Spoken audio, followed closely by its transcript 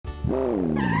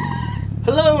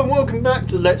Hello and welcome back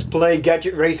to Let's Play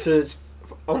Gadget Racers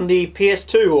on the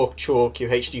PS2 or Chalk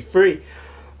HD3.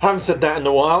 Haven't said that in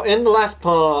a while. In the last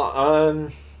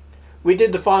part, we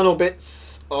did the final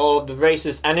bits of the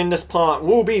races, and in this part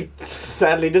will be,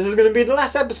 sadly, this is going to be the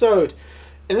last episode.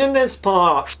 And in this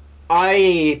part,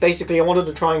 I wanted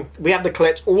to try and, we have to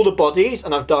collect all the bodies,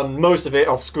 and I've done most of it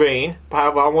off screen.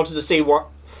 However, I wanted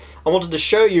to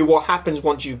show you what happens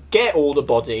once you get all the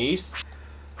bodies.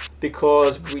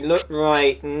 Because we look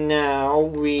right now,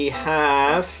 we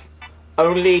have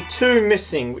only two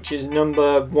missing, which is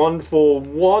number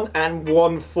 141 and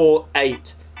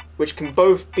 148, which can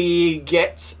both be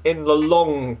gets in the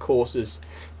long courses.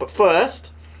 But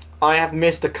first, I have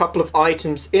missed a couple of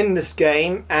items in this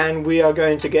game, and we are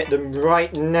going to get them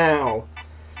right now.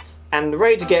 And the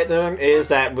way to get them is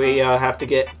that we have to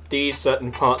get these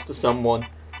certain parts to someone.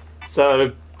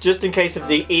 So, just in case of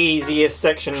the easiest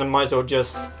section, I might as well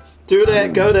just do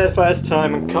that, go there first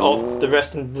time and cut off the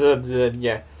rest and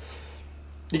yeah.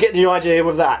 You get the idea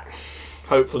with that,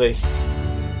 hopefully.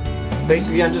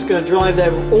 Basically, I'm just going to drive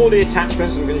there with all the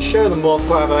attachments. I'm going to show them off,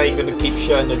 however I ain't going to keep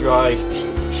showing the drive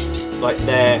like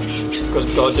there, because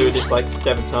we've got to do this like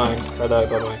 7 times. Hello,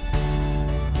 by the way.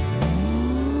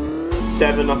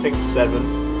 7, I think 7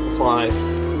 or 5.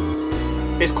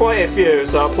 It's quite a few,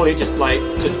 so I'll probably just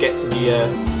get to the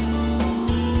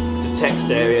text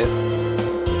area,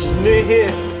 which is near here.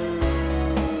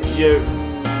 It's you.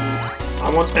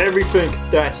 I want everything. Is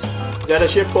that a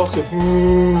ship bottom?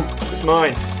 It's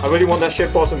mine. I really want that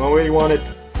ship bottom. I really want it.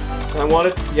 I want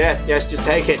it. Yeah, yes, just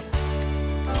take it.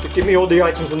 Just give me all the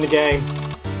items in the game.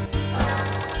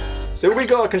 So we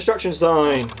got a construction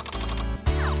sign,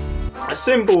 a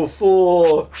symbol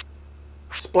for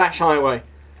Splash Highway.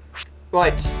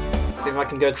 Right, if I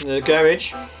can go to the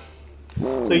garage.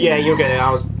 So yeah, you'll get it.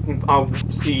 I'll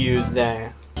see you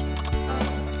there.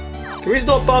 Can we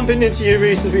stop bumping into you,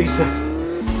 Risa?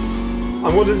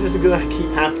 I wonder if this is gonna keep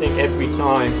happening every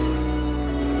time.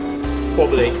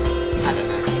 Probably. I don't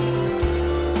know.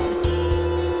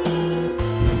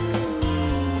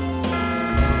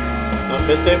 Oh,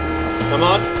 missed him. Come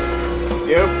on.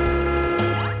 You.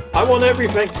 I want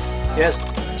everything. Yes.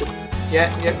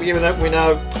 Yeah, even though we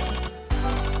know.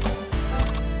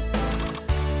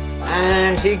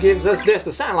 And he gives us this,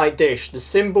 the satellite dish, the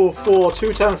symbol for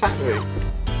Two-Tone Factory.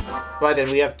 Right then,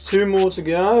 we have 2 more to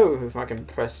go, if I can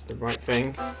press the right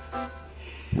thing.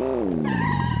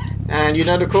 And you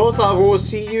know the course, I will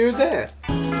see you there.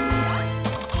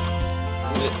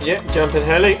 Yeah, jump in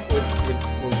heli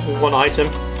with 1 item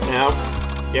now.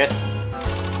 Yes.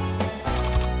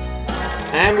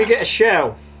 And we get a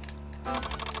shell.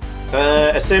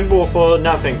 A symbol for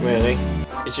nothing really.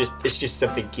 It's just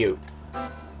something cute.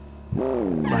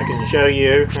 If I can show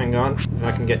you, hang on, if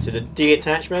I can get to the D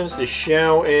attachments, the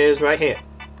shell is right here.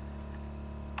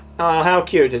 Oh, how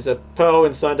cute, there's a pearl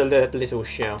inside the little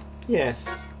shell. Yes.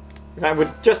 In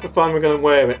fact, just for fun, we're going to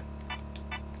wear it.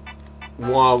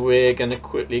 While we're going to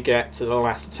quickly get to the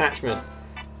last attachment.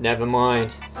 Never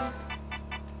mind.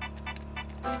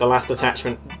 The last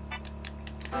attachment.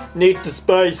 Need the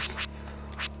space.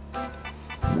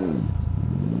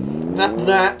 After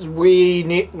that we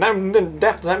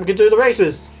can do the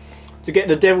races to get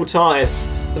the devil tires.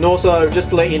 And also, just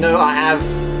to let you know, I have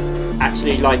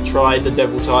actually tried the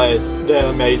devil tires. They're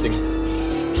amazing.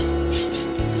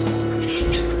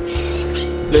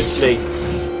 Literally.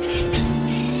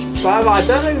 But I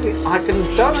don't know if you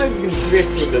can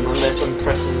drift with them unless I'm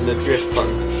pressing the drift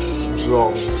button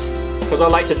wrong. Because I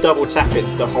like to double tap it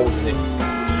instead of holding it.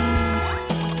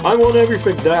 I want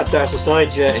everything. That's a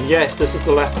side jet, and yes, this is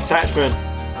the last attachment,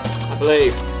 I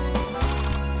believe.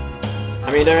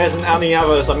 I mean, there isn't any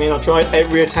others. I mean, I've tried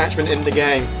every attachment in the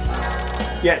game.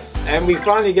 Yes, and we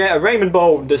finally get a Raymond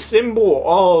Bowl, the symbol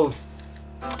of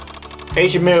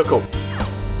Asian Miracle.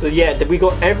 So yeah, we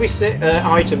got every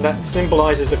item that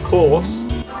symbolises a course,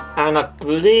 and I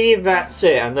believe that's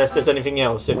it, unless there's anything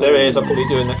else. If there is, I'll probably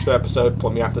do an extra episode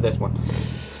probably after this one.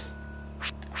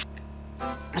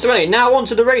 So anyway, now on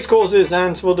to the race courses,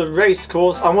 and for the race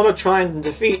course, I want to try and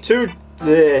defeat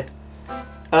the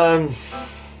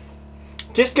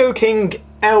Disco King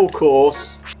L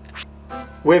course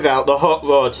without the hot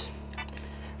rod,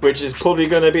 which is probably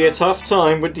going to be a tough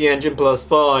time with the engine plus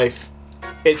 5.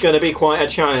 It's going to be quite a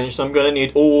challenge, so I'm going to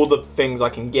need all the things I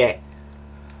can get.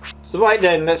 So right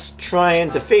then, let's try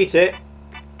and defeat it,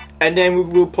 and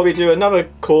then we'll probably do another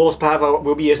course, perhaps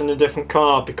we'll be using a different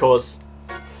car, because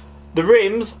the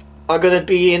rims are going to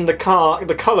be in the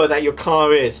colour that your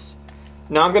car is.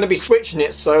 Now I'm going to be switching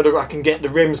it so that I can get the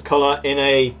rims colour in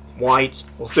a white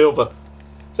or silver.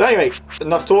 So anyway,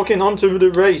 enough talking, on to the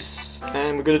race.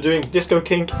 And we're going to do Disco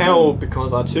King L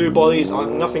because our two bodies are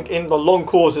nothing in the long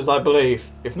courses, I believe.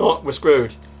 If not, we're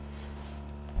screwed.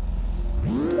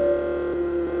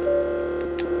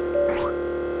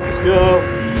 Let's go.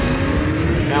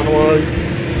 Down the road.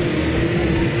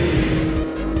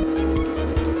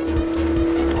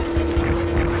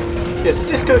 Yes,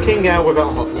 Disco King L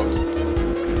without hot lots.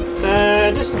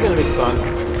 This is going to be fun.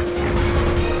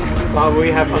 We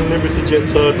have unlimited jet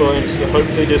turbines, so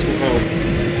hopefully this will help.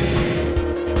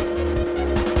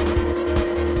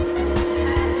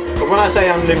 But when I say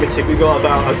unlimited, we got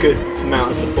about a good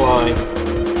amount of supply,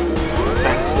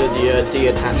 thanks to the D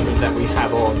attachment that we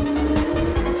have on.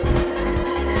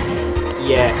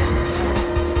 Yeah.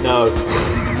 No.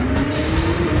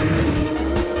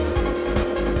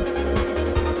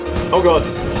 Oh god.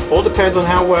 All depends on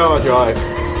how well I drive.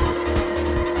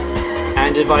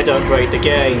 And if I don't break the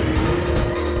game.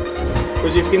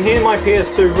 Because if you can hear my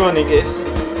PS2 running, it's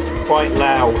quite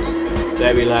loud.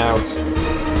 Very loud.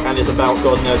 And it's about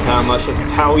God knows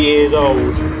how years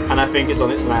old. And I think it's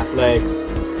on its last legs.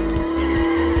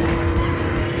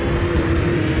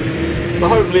 But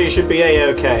hopefully it should be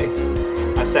A-okay.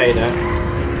 I say that.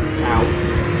 Ow.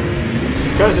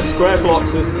 Because it's square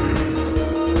blocks.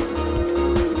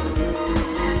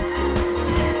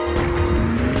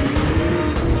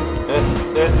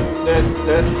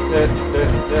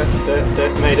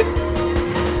 Made it.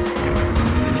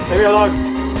 Leave me alone.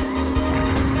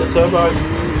 The turbine.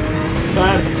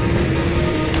 Spam.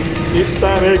 Keep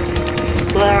spamming.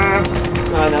 Spam.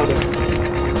 Ah, now done.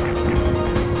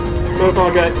 So far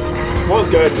good. Was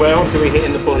going well until we hit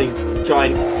in the bloody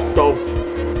giant golf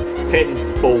pin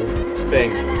ball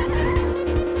thing.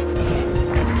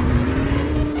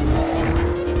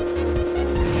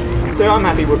 So I'm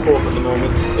happy with fourth at the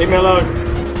moment. Leave me alone.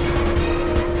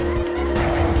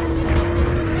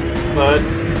 But,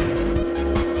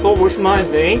 which reminds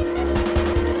me,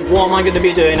 what am I going to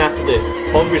be doing after this?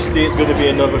 Obviously it's going to be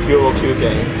another QOQ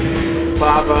game.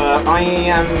 But I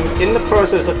am in the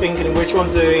process of thinking which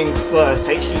one doing first,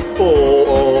 HD4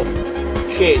 or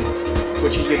Shin,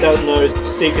 which if you don't know is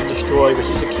Seek and Destroy, which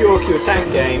is a QOQ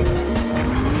tank game.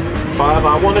 But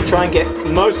I want to try and get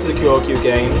most of the QOQ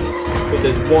games, because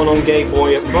there's one on Game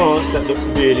Boy Advance that looks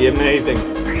really amazing,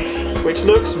 which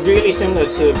looks really similar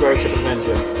to Roadtrip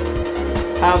Adventure.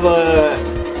 However,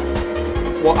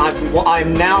 what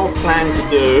I'm now planning to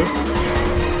do,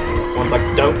 once I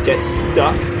don't get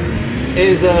stuck,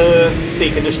 is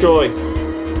Seek and Destroy.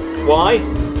 Why?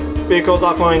 Because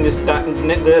I find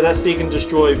that Seek and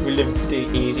Destroy relatively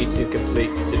easy to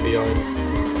complete, to be honest.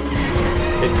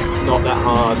 It's not that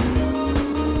hard.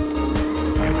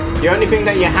 The only thing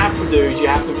that you have to do is you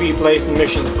have to replay some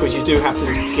missions, because you do have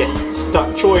to get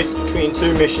stuck choice between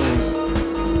two missions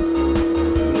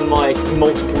like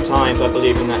multiple times, I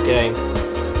believe, in that game.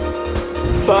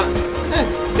 But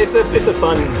it's a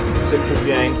fun, simple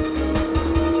game.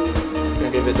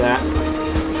 I'll give it that.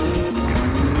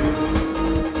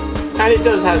 And it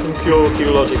does have some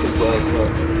QOQ logic as well, so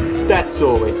that's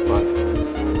always fun.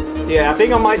 Yeah, I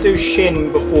think I might do Shin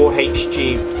before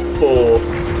HG4.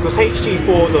 Because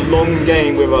HG4 is a long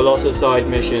game with a lot of side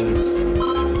missions.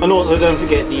 And also don't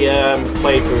forget the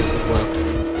playthroughs as well,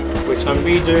 which I'm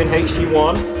redoing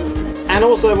HG1. And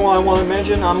also what I want to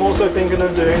mention, I'm also thinking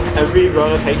of doing a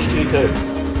rerun of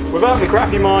HG2. Without the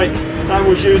crappy mic I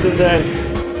was using then.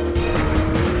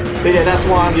 So yeah, that's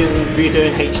why I'm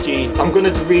redoing HG. I'm going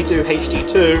to redo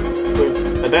HG2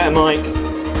 with a better mic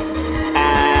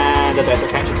and a better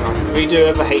capture card. Redo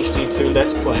it for HG2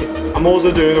 Let's Play. I'm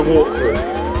also doing a walkthrough.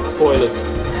 Spoilers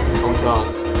on cars.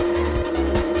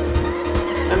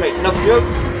 And mate, enough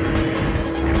jokes.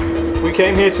 We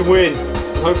came here to win.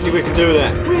 Hopefully we can do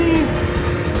that. Whee!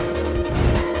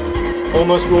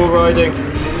 Almost wall riding.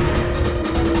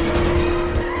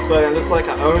 So it looks like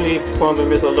our only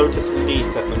problem is a Lotus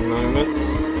Elise at the moment.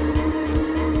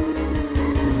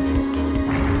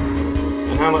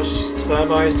 And how much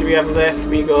turbines do we have left?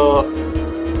 We got,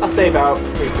 I'd say about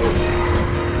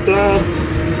 3/4. Done.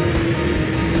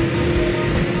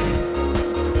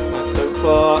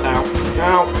 Ow,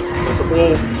 ow, there's a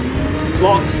wall.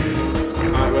 Blocked.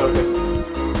 Alright, we're okay.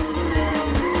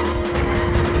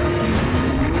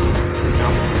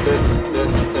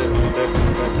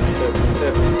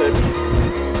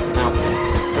 Ow.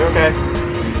 We're okay.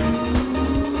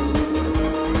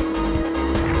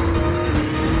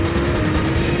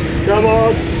 Come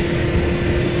on!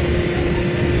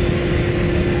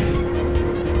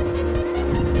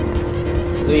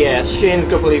 So yeah, Shin's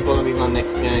probably gonna be my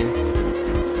next game.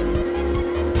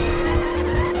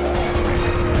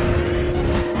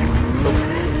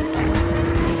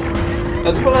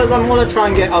 As well as I want to try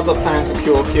and get other plans for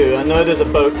QQ. I know there's a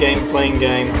boat game, plane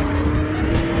game.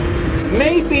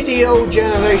 Maybe the old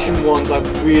generation ones I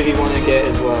really want to get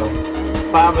as well.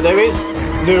 However, there is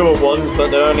newer ones,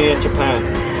 but they're only in Japan.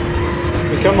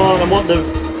 But come on, I want the...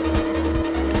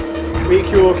 We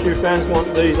QQ fans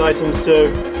want these items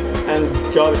too. And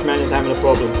Garbage Man is having a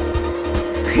problem.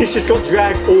 He's just got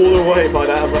dragged all the way by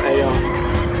that other AR.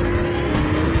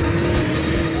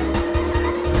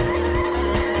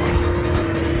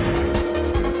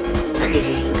 This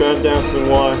is going down to the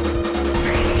wire.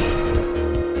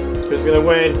 Who's gonna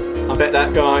win? I bet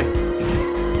that guy.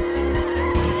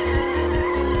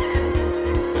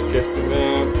 Drift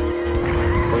around.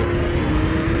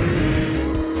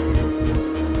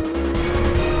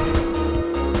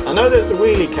 I know there's the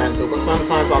wheelie cancel, but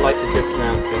sometimes I like to drift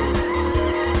around things.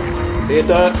 See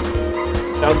that?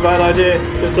 That was a bad idea.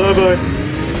 The turbos.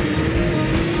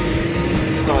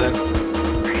 Right then.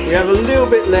 We have a little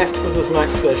bit left for this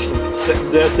next session.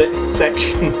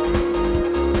 Section.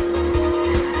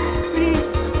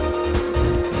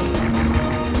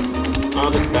 Oh,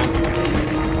 this bad.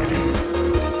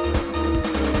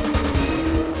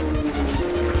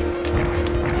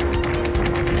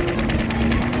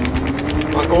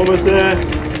 Right, almost there.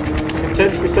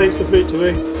 Intensely saves the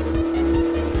victory.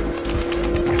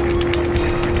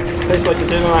 Tastes like the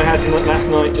dinner I had last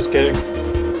night, just kidding.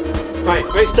 Right,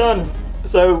 race done.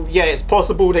 So yeah, it's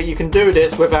possible that you can do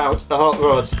this without a hot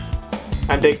rod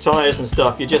and big tyres and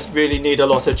stuff. You just really need a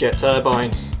lot of jet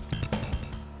turbines.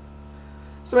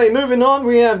 So hey, moving on,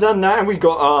 we have done that and we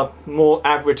got our more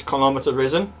average kilometer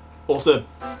risen. Also,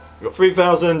 we got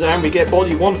 3000 and we get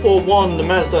body 141, the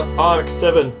Mazda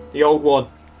RX-7, the old one.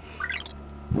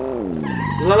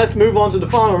 So now let's move on to the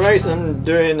final race and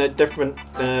doing a different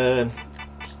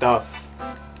stuff.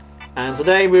 And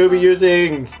today we'll be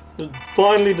using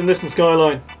finally the Nissan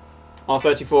Skyline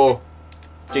R34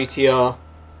 GTR.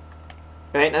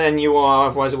 It ain't an NUR,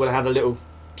 otherwise it would have had a little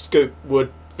scoop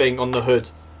wood thing on the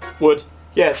hood. Wood.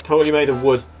 Yeah, it's totally made of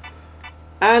wood.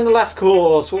 And the last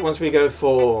course, what ones we go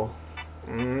for?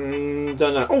 Don't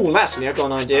know. Oh, lastly, I've got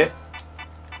an idea.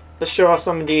 Let's show off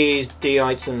some of these D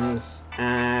items.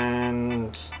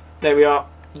 And there we are.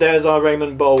 There's our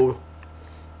Raymond Bowl.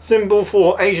 Symbol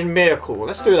for Asian Miracle.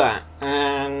 Let's do that.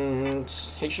 And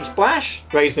HG Splash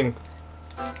Racing.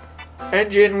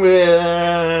 Engine with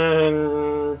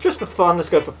just for fun. Let's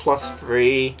go for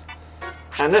 +3.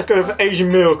 And let's go for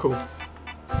Asian Miracle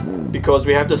because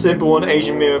we have the symbol on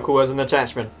Asian Miracle as an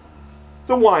attachment.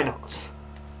 So why not?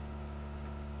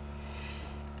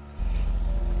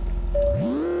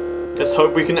 Let's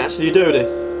hope we can actually do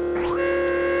this.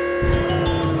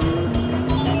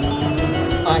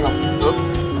 Hang on. Oh.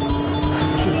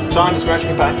 Trying to scratch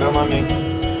me back, don't mind me.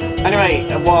 Anyway,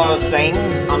 what I was saying,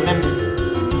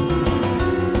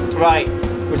 right,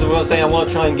 which I was saying, I want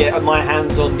to try and get my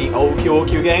hands on the old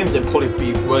QQ games. They'll probably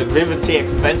be rivetingly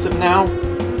expensive now,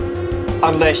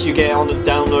 unless you get on to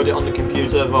download it on the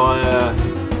computer via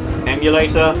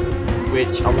emulator,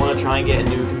 which I want to try and get a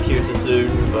new computer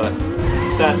soon, but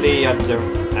sadly I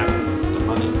don't have the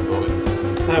money for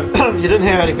it. You didn't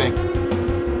hear anything.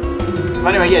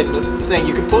 But anyway, yeah, saying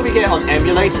you could probably get it on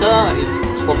emulator.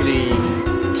 It's probably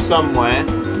somewhere,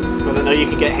 because I know you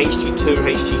can get HD2,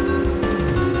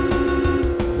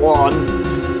 HD1,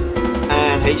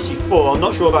 and HD4. I'm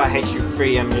not sure about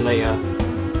HD3 emulator.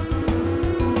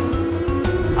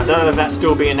 I don't know if that's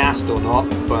still being asked or not,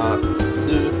 but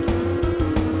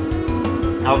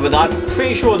however, I'm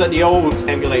pretty sure that the old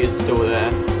emulators are still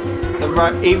there.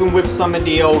 Even with some of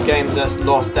the old games that's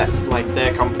lost, that's like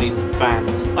their companies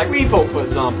banned. Like Revolt, for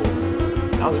example.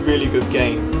 That was a really good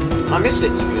game. I missed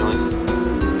it, to be honest.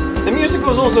 The music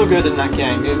was also good in that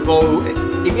game. If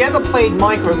you ever played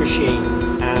Micro Machines,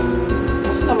 and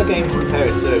what's another game to compare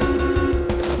it to?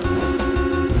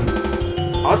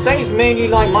 I'd say it's mainly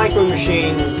like Micro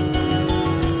Machines.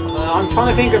 I'm trying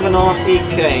to think of an RC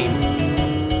game.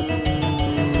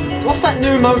 What's that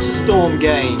new MotorStorm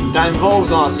game that involves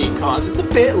RC cars? It's a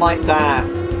bit like that,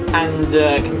 and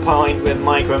combined with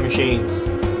Micro Machines,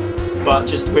 but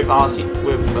just with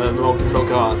remote control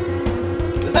cars.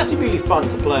 It's actually really fun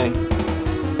to play.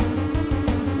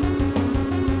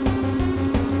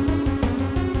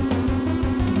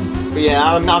 But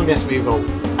yeah, I miss Revolt.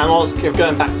 And also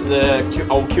going back to the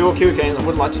old QQ games, I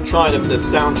would like to try them. The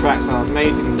soundtracks are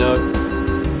amazing though,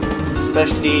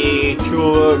 especially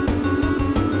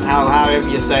however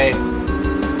you say it,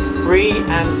 3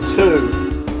 and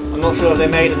 2. I'm not sure if they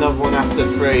made another one after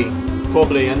 3.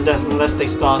 Probably, unless they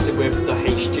started with the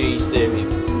HG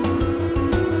series.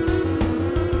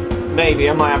 Maybe,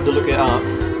 I might have to look it up.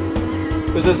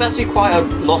 Because there's actually quite a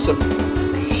lot of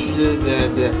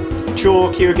the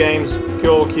Q games,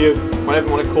 Q, whatever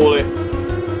you want to call it.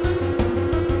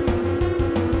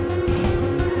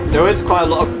 There is quite a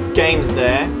lot of games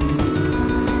there.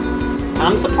 And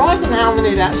I'm surprised at how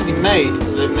many they actually made.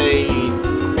 They made,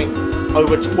 I think,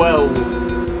 over 12.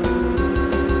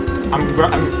 I'm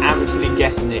averagely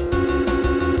guessing it.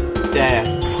 There.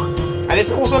 And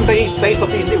it's also based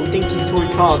off these little dinky toy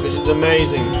cars, which is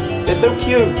amazing. They're so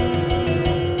cute.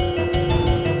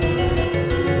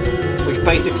 Which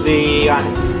basically, I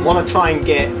want to try and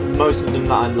get most of them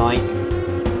that I like.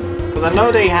 Because I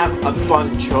know they have a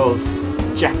bunch of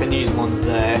Japanese ones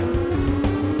there.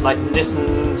 Like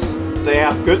Nissan's, they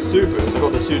have good Supers. I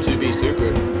got the Su2B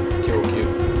Super, cute.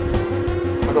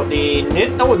 I got the,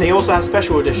 oh, and they also have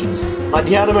special editions. Like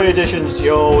the anime editions,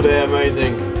 yo, they're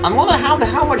amazing. I wonder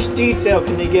how much detail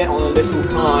can they get on a little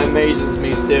car. Amazes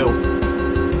me still.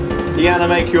 The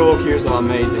anime Kyokys are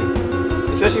amazing.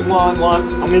 Especially when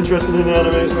I'm interested in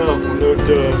anime as well. No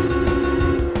duh.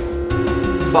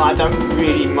 But I don't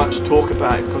really much talk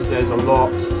about it because there's a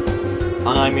lot.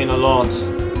 And I mean a lot.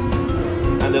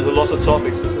 And there's a lot of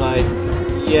topics. It's like,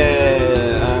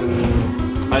 yeah,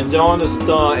 I don't want to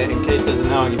start it in case there's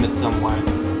an argument somewhere.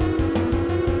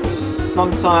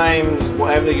 Sometimes,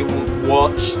 whatever you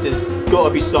watch, there's got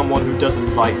to be someone who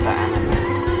doesn't like that anime.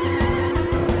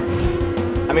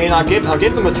 I mean, I'll give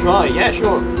them a try. Yeah,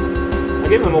 sure. I'll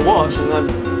give them a watch, and I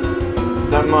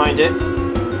don't mind it.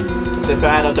 If they're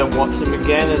bad, I don't watch them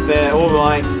again. If they're all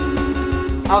right,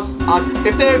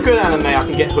 if they're a good anime, I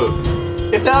can get hooked.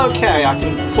 If they're okay, I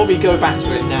can probably go back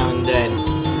to it now and then,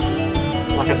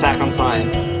 like Attack on Titan.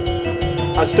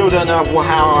 I still don't know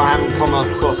how I haven't come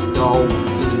across the whole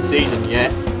season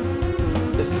yet.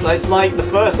 It's like the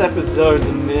first episode's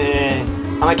a meh,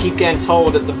 and I keep getting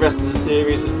told that the rest of the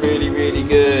series is really, really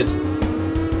good.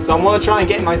 So I want to try and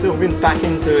get myself back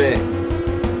into it.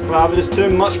 But there's too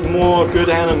much more good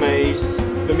animes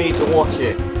for me to watch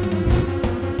it.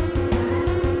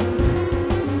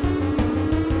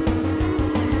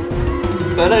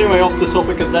 But anyway, off the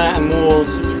topic of that and more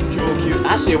Q.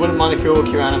 Actually, I wouldn't mind a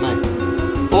Q anime.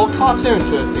 Or cartoon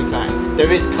to be frank.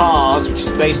 There is Cars, which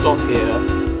is based off here.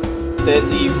 There's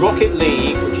the Rocket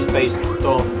League, which is based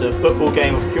off the football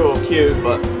game of Q,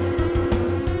 but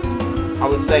I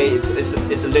would say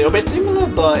it's a little bit similar,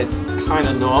 but it's kind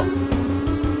of not.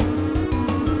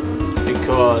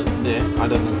 Because, yeah, I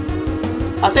don't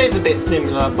know. I'd say it's a bit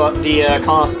similar, but the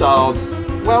car styles,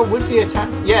 well, would be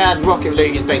yeah, Rocket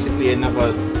League is basically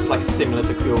another, it's like similar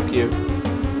to Q.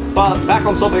 But back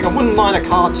on topic, I wouldn't mind a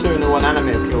cartoon or an anime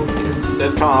of Q.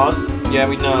 There's Cars, yeah,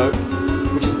 we know,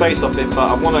 which is based off it, but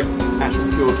I want an actual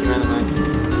Q anime.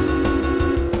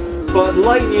 But the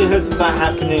likelihoods of that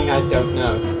happening, I don't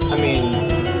know. I mean,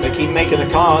 they keep making the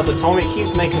cars, Atomic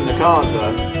keeps making the cars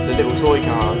though, the little toy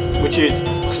cars, which is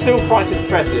still quite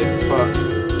impressive, but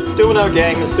still no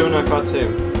game and still no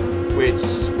cartoon, which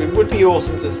it would be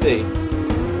awesome to see.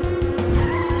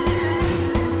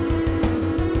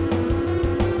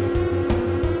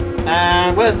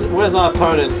 And where's our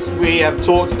opponents? We have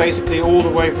talked basically all the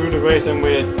way through the race and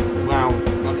we're... Wow.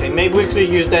 Okay, maybe we could have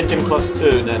used Engine Plus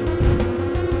 2 then.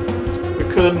 We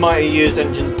could have might have used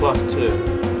Engine Plus 2.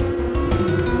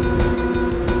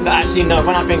 But actually no,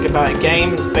 when I think about it,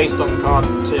 games based on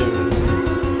cartoons.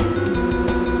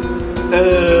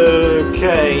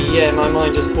 Okay, yeah, my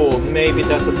mind just thought maybe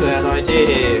that's a bad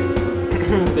idea.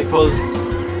 Because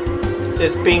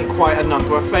there's been quite a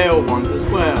number of failed ones as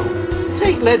well.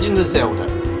 Take Legend of Zelda,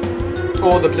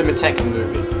 or the Plymouth Tekken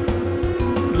movies.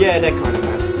 Yeah, they're kind of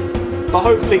bad. But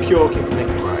hopefully Kyoki can make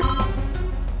it right.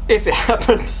 If it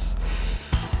happens.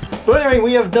 But anyway,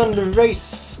 we have done the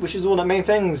race, which is all the main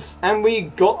things. And we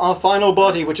got our final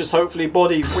body, which is hopefully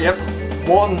body. We have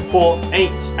 1, 4, 8,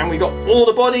 and we got all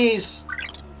the bodies.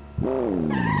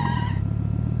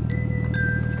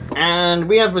 And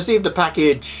we have received a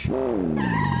package.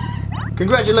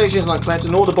 Congratulations on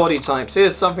collecting all the body types.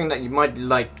 Here's something that you might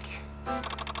like.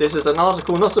 This is an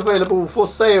article not available for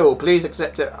sale. Please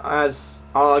accept it as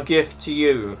our gift to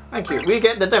you. Thank you. We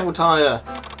get the Devil Tire.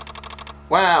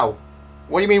 Wow.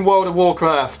 What do you mean World of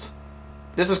Warcraft?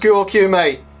 This is Q,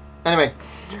 mate. Anyway,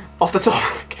 off the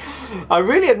topic. I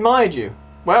really admired you.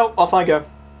 Well, off I go.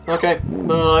 Okay,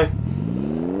 bye.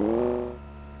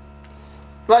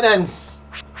 Right then,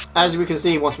 as we can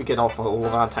see once we get off all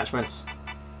of our attachments.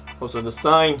 Also the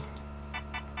sign.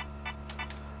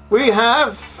 We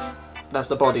have... That's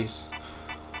the bodies.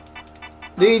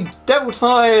 The Devil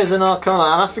Tires in our colour,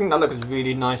 and I think that looks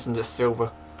really nice in this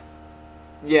silver.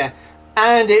 Yeah.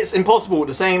 And it's impossible,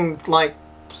 the same like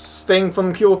thing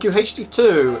from Pure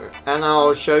HD2. And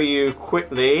I'll show you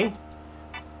quickly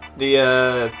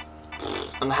the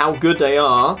and how good they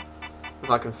are. If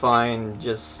I can find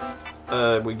just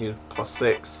we use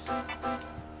 +6.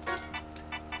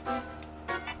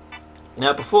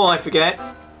 Now before I forget,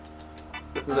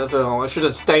 I should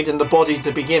have stayed in the body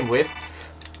to begin with.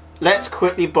 Let's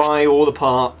quickly buy all the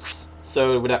parts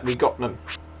so that we got them,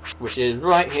 which is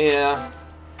right here.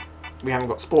 We haven't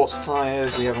got sports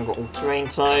tyres, we haven't got all-terrain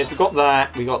tyres, we got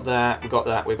that, we got that, we got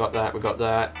that, we got that, we got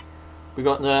that, we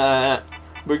got that,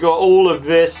 we got all of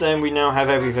this, and we now have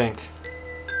everything.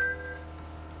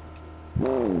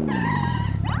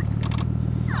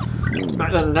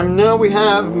 Right, and now we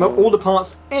have all the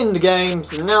parts in the game,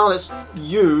 so now let's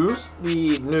use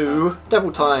the new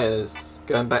Devil tyres.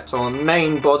 Going back to our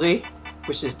main body,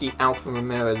 which is the Alfa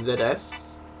Romeo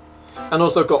ZS, and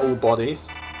also got all bodies.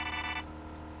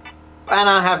 And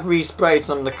I have resprayed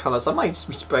some of the colours. I might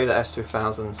respray the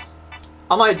S2000s.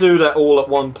 I might do that all at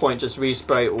one point, just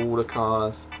respray all the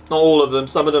cars. Not all of them,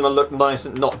 some of them look nice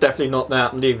and definitely not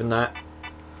that, I'm leaving that.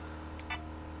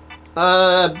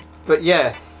 But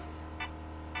yeah.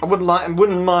 I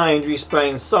wouldn't mind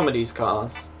respraying some of these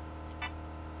cars.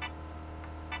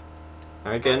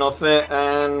 Alright, getting off it,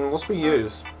 and what's we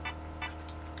use?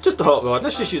 Just the hot rod.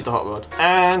 Let's just use the hot rod.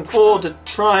 And for the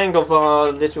trying of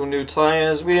our little new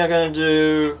tyres, we are going to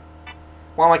do...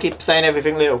 Why do I keep saying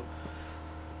everything little?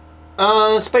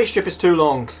 Space trip is too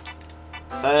long.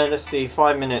 Let's see,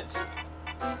 5 minutes.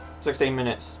 16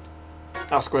 minutes.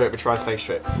 I'll screw it, we try space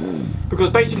trip.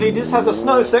 Because basically this has a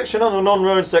snow section and a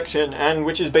non-road section, and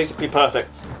which is basically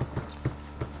perfect.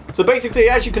 So basically,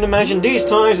 as you can imagine, these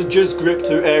tyres are just gripped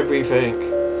to everything.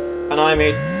 And I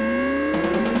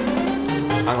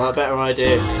got a better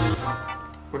idea.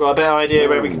 We've got a better idea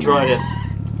where we can try this.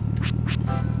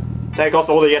 Take off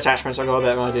all the attachments, I got a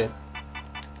better idea.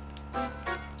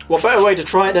 What better way to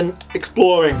try it than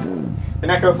exploring in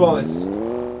Echo Forest?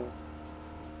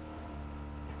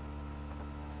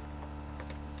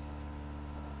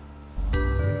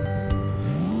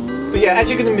 But yeah, as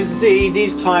you can see,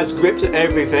 these tyres grip to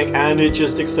everything and it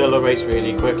just accelerates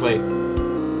really quickly.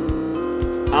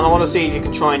 And I want to see if you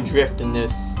can try and drift in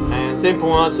this. And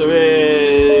simple answer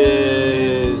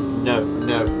is no,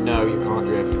 you can't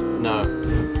drift. No.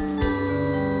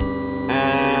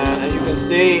 And as you can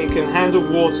see, it can handle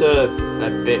water a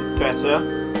bit better.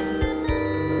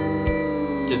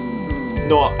 Just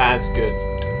not as good.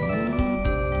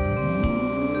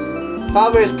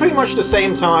 However, it's pretty much the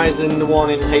same tyres in the one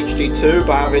in HD2,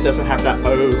 but however it doesn't have that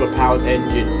overpowered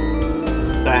engine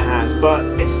that it has. But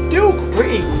it's still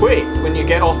pretty quick when you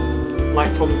get off, like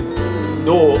from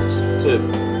 0 to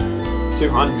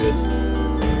 200.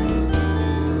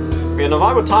 And if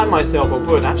I would time myself, I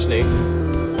would actually.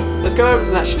 Let's go over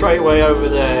to that straightaway over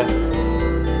there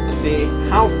and see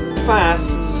how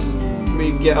fast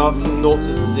we get up from 0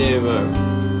 to 0.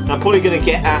 And I'm probably going to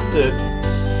get after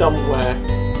somewhere.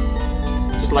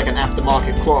 Like an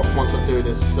aftermarket clock once I do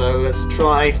this. So let's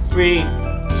try 3,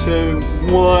 2,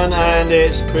 1, and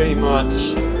it's pretty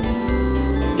much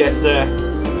get there.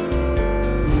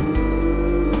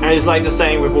 And it's like the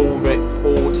same with all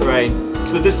terrain.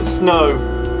 So this is snow.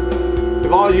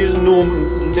 If I was using normal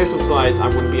little tyres, I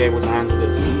wouldn't be able to handle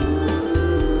this.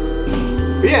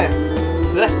 But yeah,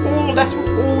 so that's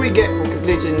all we get from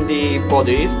completing the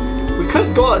bodies. We could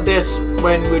have got this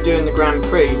when we were doing the Grand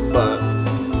Prix, but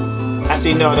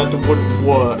actually no, that wouldn't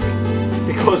work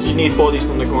because you need bodies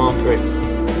from the Grand Prix.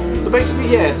 So basically,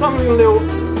 yeah, something a little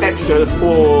extra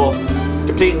for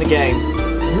completing the game.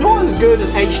 Not as good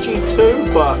as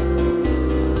HG2, but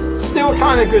still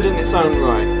kind of good in its own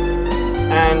right.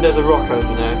 And there's a rock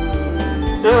over there.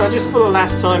 No, just for the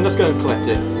last time, let's go and collect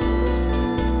it.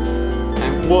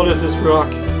 And what is this rock?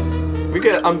 We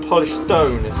get unpolished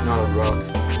stone, it's not a rock.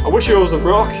 I wish it was a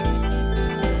rock.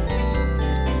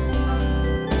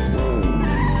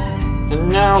 And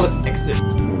now let's exit.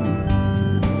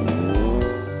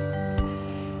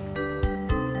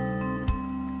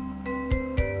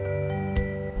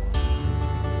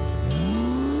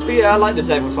 But yeah, I like the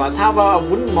Devil tyres. However, I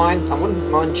wouldn't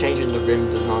mind changing the rim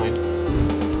design.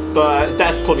 But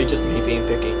that's probably just me being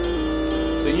picky.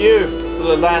 So you, for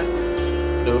the last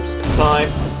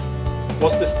time.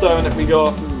 What's the stone that we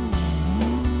got?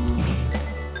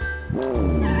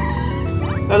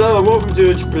 Hello and welcome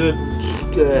to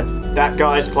that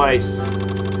guy's place.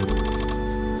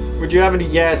 Would you have any?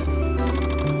 Yes.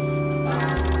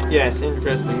 Yes,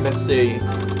 interesting. Let's see.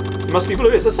 It must be blue.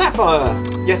 It's a sapphire.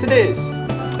 Yes, it is.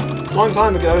 A long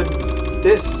time ago,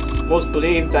 this was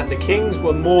believed that the kings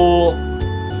were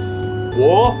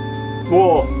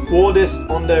wore this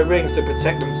on their rings to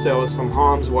protect themselves from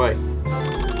harm's way.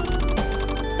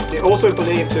 They also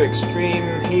believed to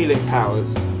extreme healing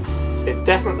powers. It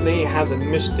definitely has a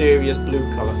mysterious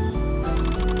blue colour.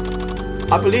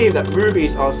 I believe that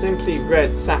rubies are simply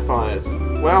red sapphires.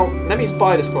 Well, let me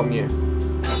buy this from you.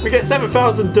 We get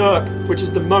 7,000 derp, which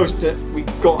is the most that we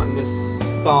got in this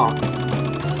start.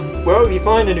 Well, if you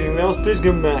find anything else, please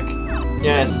come back.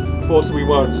 Yes, of course we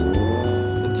won't.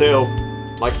 Until,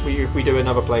 like, if we do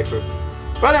another playthrough.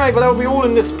 But anyway, but that'll be all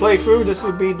in this playthrough. This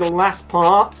will be the last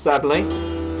part, sadly.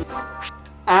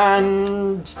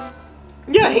 And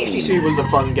yeah, HTC was a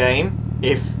fun game,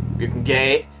 if you can get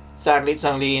it. Sadly, it's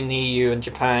only in the EU and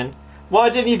Japan. Why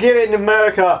didn't you give it in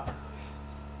America?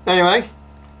 Anyway,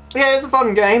 yeah, it's a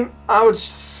fun game. I would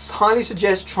highly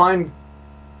suggest trying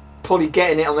probably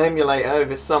getting it on an emulator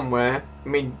if it's somewhere. I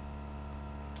mean,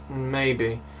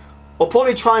 maybe. Or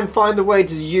probably try and find a way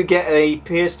to you get a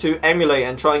PS2 emulator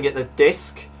and try and get the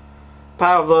disc.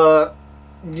 However,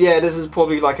 yeah, this is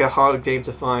probably like a hard game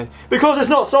to find. Because it's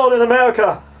not sold in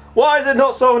America! Why is it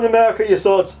not sold in America, you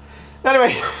sods?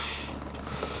 Anyway,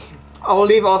 I'll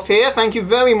leave it off here. Thank you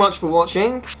very much for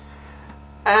watching.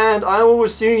 And I will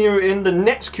see you in the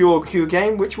next QOQ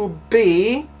game, which will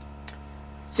be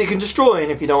Seek and Destroy.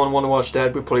 And if you don't want to watch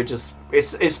that, we'll probably just...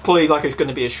 It's probably like it's going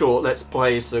to be a short Let's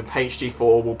Play, so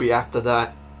HD4 will be after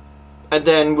that. And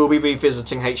then we'll be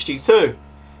revisiting HD2.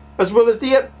 As well as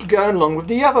going along with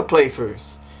the other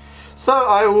playthroughs. So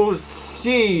I will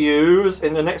see you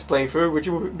in the next playthrough, which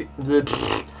will be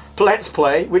the Let's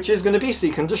Play, which is going to be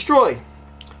Seek and Destroy.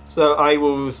 So I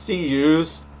will see you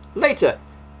later.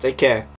 Take care.